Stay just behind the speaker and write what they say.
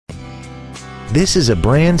This is a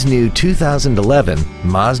brand new 2011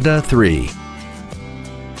 Mazda 3.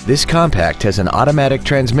 This compact has an automatic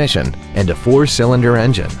transmission and a 4-cylinder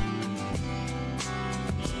engine.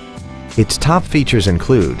 Its top features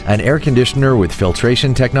include an air conditioner with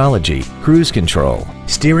filtration technology, cruise control,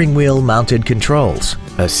 steering wheel mounted controls,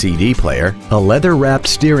 a CD player, a leather-wrapped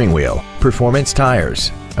steering wheel, performance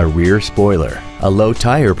tires, a rear spoiler, a low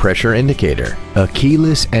tire pressure indicator, a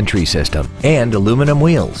keyless entry system, and aluminum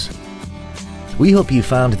wheels. We hope you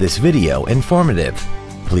found this video informative.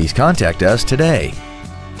 Please contact us today.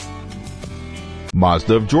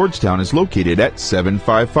 Mazda of Georgetown is located at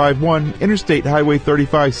 7551 Interstate Highway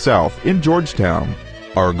 35 South in Georgetown.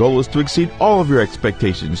 Our goal is to exceed all of your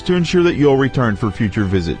expectations to ensure that you'll return for future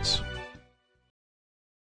visits.